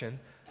resurrection,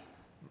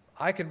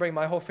 I can bring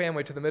my whole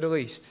family to the Middle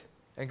East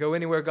and go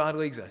anywhere God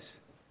leads us.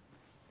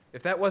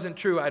 If that wasn't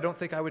true, I don't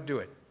think I would do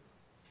it.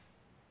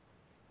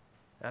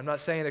 I'm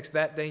not saying it's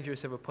that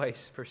dangerous of a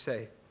place per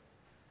se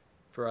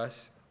for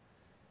us,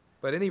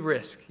 but any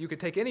risk, you could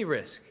take any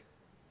risk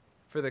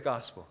for the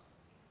gospel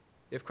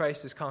if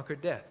Christ has conquered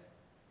death.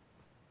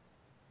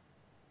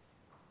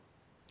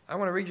 I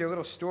want to read you a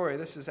little story.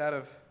 This is out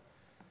of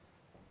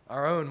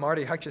our own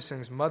Marty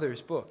Hutchison's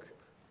mother's book.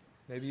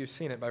 Maybe you've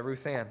seen it, by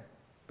Ruth Ann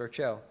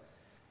Burchell.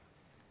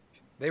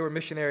 They were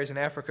missionaries in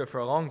Africa for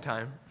a long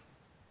time.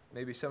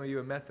 Maybe some of you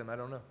have met them, I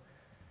don't know.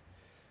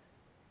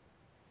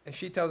 And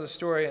she tells a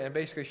story and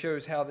basically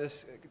shows how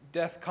this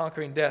death,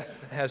 conquering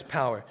death, has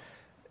power.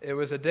 It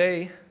was a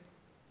day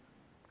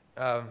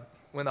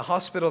when the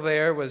hospital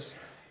there was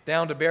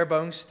down to bare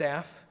bones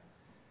staff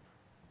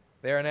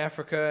there in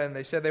Africa, and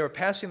they said they were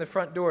passing the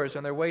front doors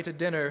on their way to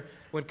dinner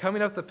when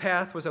coming up the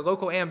path was a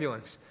local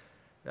ambulance.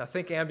 Now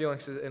think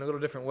ambulance in a little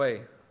different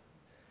way.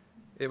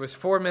 It was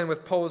 4 men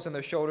with poles in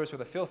their shoulders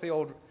with a filthy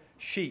old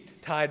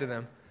sheet tied to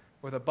them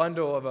with a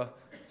bundle of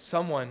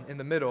someone in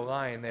the middle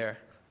lying there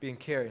being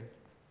carried,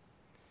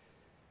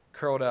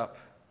 curled up.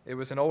 It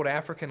was an old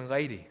African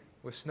lady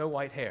with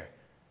snow-white hair.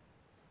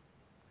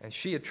 And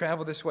she had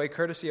traveled this way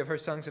courtesy of her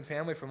sons and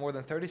family for more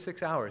than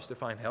 36 hours to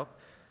find help.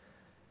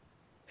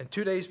 And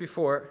 2 days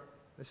before,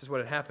 this is what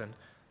had happened,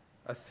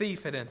 a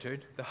thief had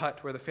entered the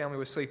hut where the family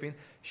was sleeping.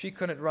 She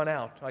couldn't run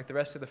out like the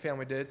rest of the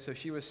family did, so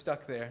she was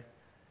stuck there.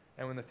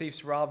 And when the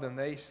thieves robbed them,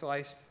 they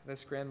sliced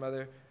this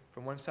grandmother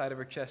from one side of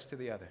her chest to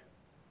the other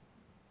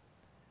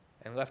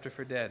and left her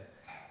for dead.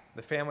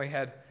 The family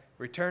had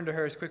returned to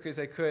her as quickly as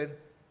they could,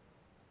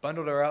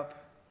 bundled her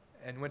up,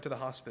 and went to the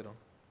hospital.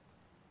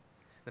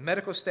 The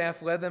medical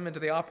staff led them into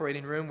the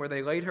operating room where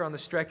they laid her on the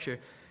stretcher.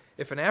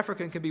 If an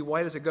African could be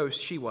white as a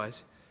ghost, she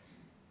was.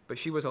 But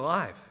she was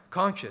alive,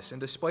 conscious, and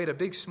displayed a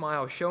big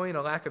smile, showing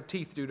a lack of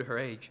teeth due to her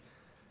age.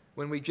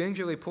 When we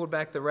gingerly pulled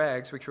back the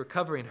rags which were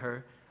covering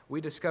her, we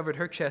discovered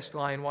her chest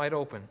lying wide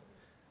open.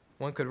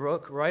 One could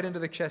look right into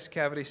the chest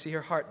cavity, see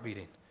her heart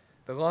beating.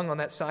 The lung on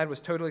that side was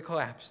totally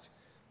collapsed,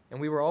 and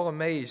we were all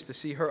amazed to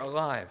see her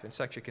alive in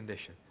such a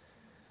condition.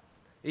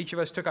 Each of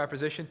us took our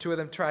position. 2 of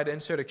them tried to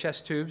insert a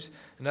chest tubes.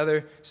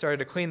 Another started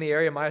to clean the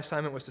area. My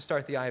assignment was to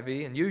start the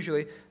IV, and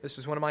usually this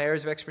was one of my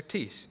areas of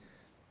expertise.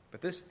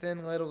 But this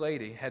thin little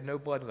lady had no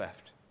blood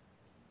left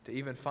to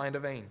even find a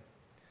vein,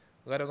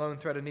 let alone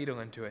thread a needle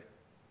into it.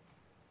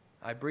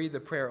 I breathed a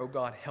prayer, "Oh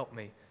God, help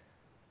me."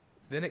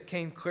 Then it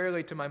came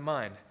clearly to my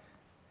mind.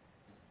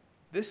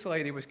 This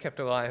lady was kept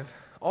alive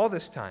all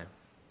this time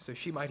so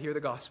she might hear the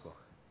gospel.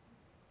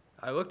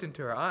 I looked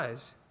into her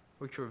eyes,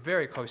 which were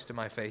very close to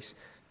my face,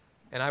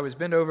 and I was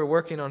bent over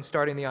working on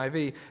starting the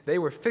IV. They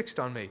were fixed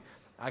on me.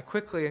 I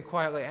quickly and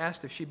quietly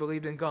asked if she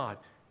believed in God.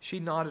 She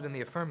nodded in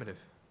the affirmative.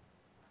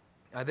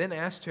 I then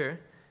asked her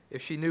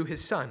if she knew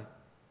his son.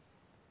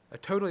 A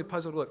totally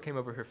puzzled look came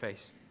over her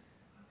face,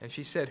 and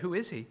she said, "Who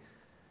is he?"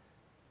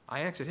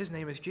 I answered, "His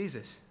name is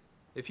Jesus.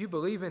 If you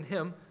believe in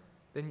him,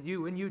 then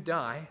when you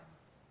die,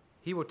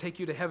 he will take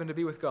you to heaven to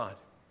be with God."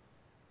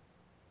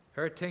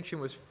 Her attention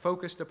was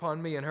focused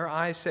upon me, and her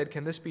eyes said,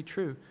 "Can this be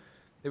true?"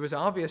 It was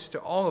obvious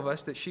to all of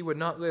us that she would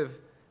not live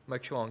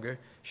much longer.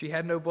 She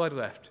had no blood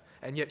left,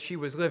 and yet she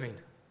was living.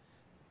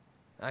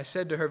 I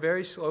said to her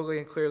very slowly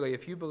and clearly,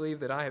 "If you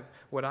believe that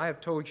what I have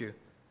told you,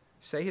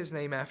 say his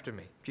name after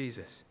me,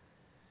 Jesus."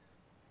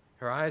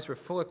 Her eyes were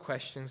full of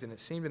questions, and it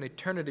seemed an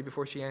eternity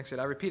before she answered.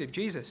 I repeated,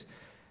 "Jesus,"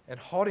 and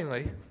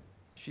haltingly,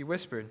 she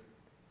whispered,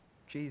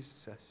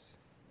 "Jesus,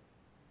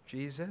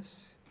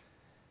 Jesus,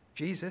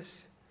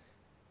 Jesus."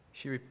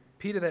 She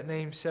repeated that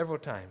name several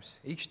times,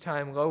 each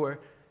time lower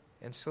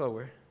and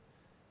slower.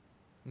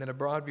 And then a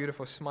broad,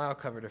 beautiful smile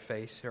covered her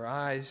face. Her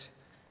eyes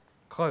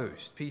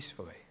closed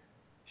peacefully.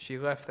 She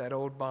left that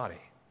old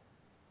body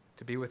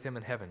to be with him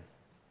in heaven.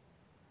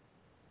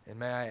 And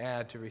may I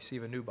add, to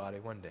receive a new body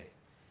one day.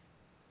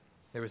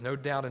 There was no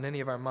doubt in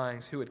any of our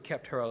minds who had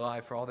kept her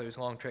alive for all those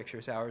long,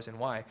 treacherous hours and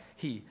why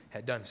he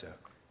had done so.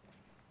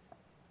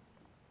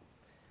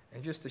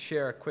 And just to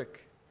share a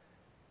quick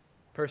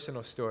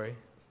personal story,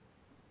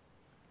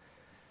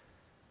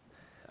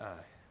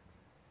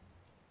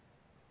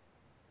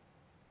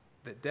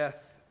 that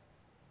death,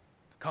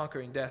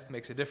 conquering death,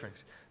 makes a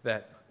difference.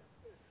 That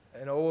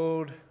an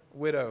old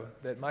widow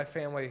that my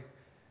family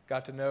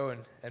got to know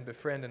and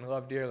befriend and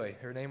love dearly,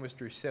 her name was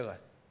Drusilla.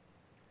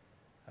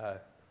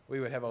 We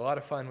would have a lot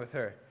of fun with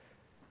her.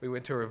 We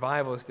went to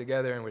revivals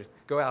together and would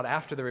go out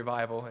after the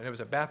revival, and it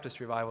was a Baptist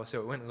revival, so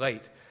it went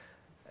late.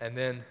 And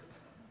then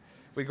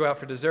we'd go out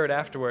for dessert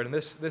afterward, and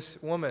this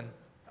woman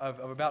of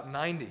about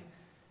 90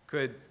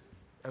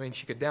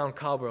 she could down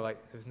cobbler like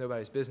it was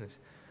nobody's business.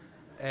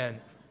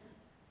 And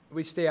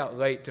we'd stay out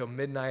late till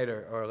midnight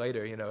or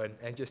later,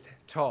 and just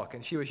talk.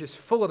 And she was just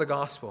full of the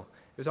gospel.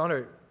 It was on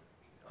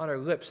her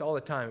lips all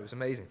the time. It was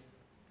amazing.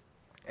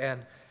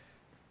 And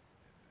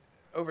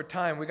over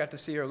time, we got to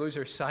see her lose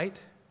her sight,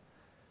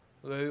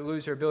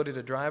 lose her ability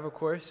to drive, of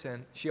course.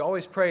 And she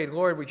always prayed,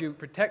 Lord, would you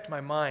protect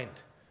my mind?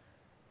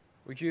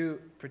 Would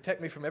you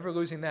protect me from ever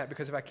losing that?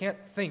 Because if I can't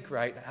think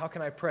right, how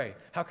can I pray?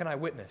 How can I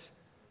witness?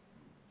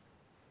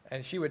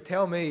 And she would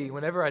tell me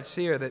whenever I'd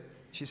see her that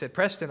she said,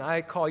 Preston,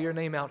 I call your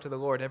name out to the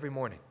Lord every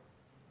morning.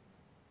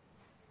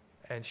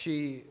 And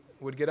she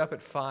would get up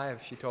at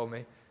 5, she told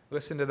me,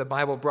 listen to the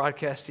Bible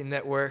Broadcasting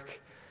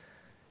Network,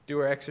 do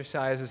her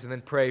exercises, and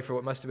then pray for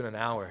what must have been an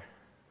hour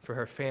for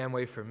her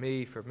family, for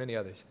me, for many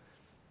others.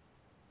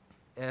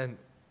 And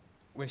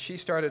when she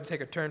started to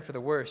take a turn for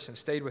the worse and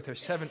stayed with her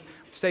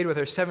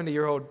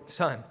 70-year-old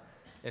son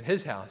in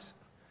his house,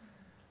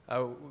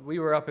 we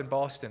were up in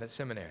Boston at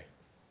seminary.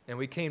 And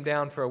we came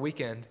down for a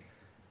weekend,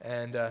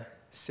 and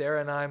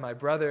Sarah and I, my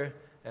brother,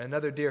 and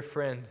another dear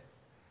friend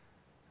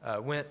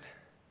went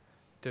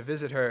to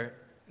visit her,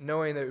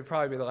 knowing that it would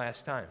probably be the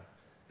last time.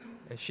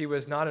 And she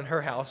was not in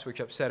her house, which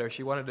upset her.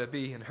 She wanted to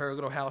be in her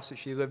little house that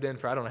she lived in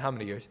for I don't know how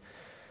many years.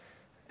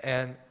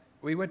 And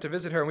we went to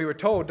visit her, and we were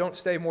told, don't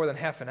stay more than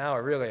half an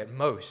hour, really, at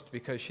most,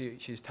 because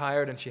she's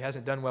tired and she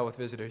hasn't done well with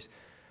visitors.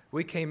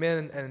 We came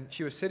in, and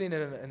she was sitting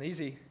in an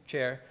easy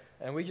chair,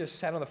 and we just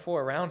sat on the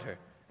floor around her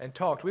and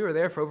talked. We were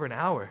there for over an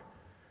hour,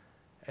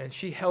 and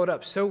she held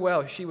up so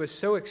well. She was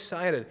so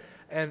excited,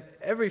 and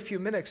every few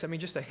minutes,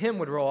 just a hymn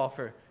would roll off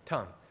her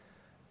tongue,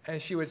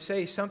 and she would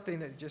say something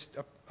that just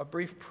a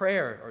brief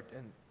prayer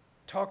and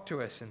talk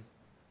to us, and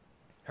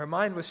her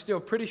mind was still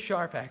pretty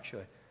sharp,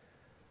 actually.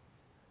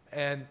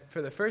 And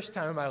for the first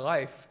time in my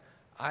life,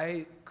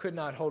 I could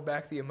not hold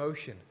back the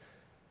emotion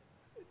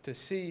to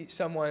see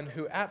someone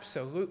who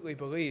absolutely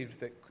believed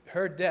that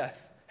her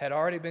death had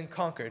already been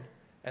conquered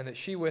and that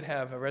she would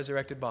have a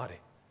resurrected body.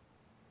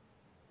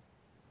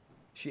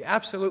 She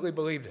absolutely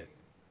believed it.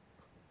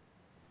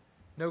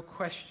 No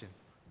question.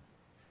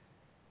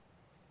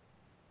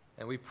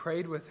 And we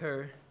prayed with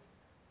her,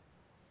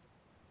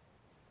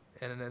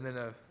 and then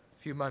a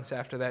few months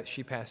after that,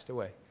 she passed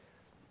away.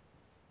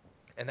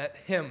 And that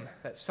hymn,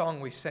 that song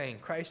we sang,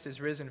 Christ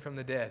is risen from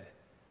the dead,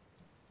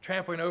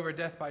 trampling over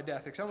death by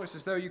death. It's almost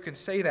as though you can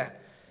say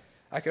that.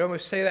 I could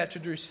almost say that to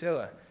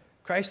Drusilla.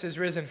 Christ is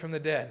risen from the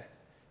dead,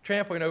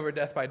 trampling over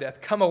death by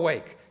death. Come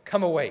awake,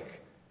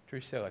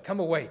 Drusilla, come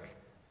awake.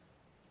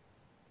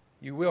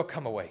 You will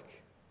come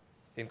awake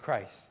in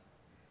Christ,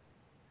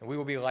 and we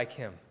will be like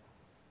him.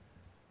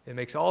 It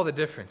makes all the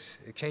difference.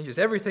 It changes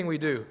everything we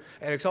do,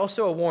 and it's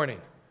also a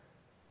warning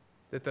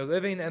that the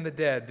living and the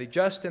dead, the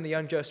just and the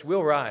unjust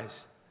will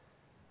rise.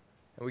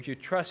 And would you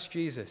trust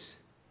Jesus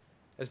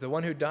as the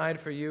one who died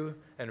for you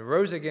and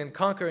rose again,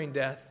 conquering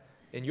death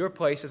in your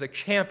place as a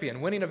champion,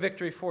 winning a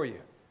victory for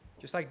you,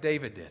 just like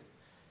David did?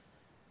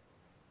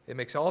 It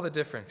makes all the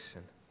difference.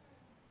 And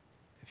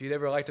if you'd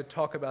ever like to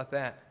talk about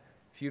that,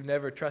 if you've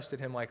never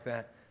trusted him like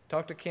that,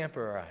 talk to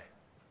Camper or I,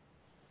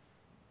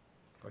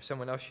 or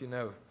someone else you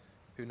know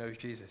who knows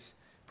Jesus.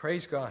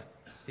 Praise God.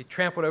 He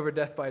trampled over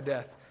death by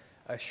death.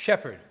 A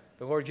shepherd,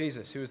 the Lord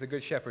Jesus, who was the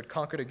good shepherd,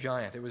 conquered a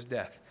giant. It was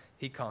death.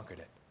 He conquered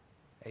it.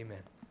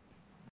 Amen.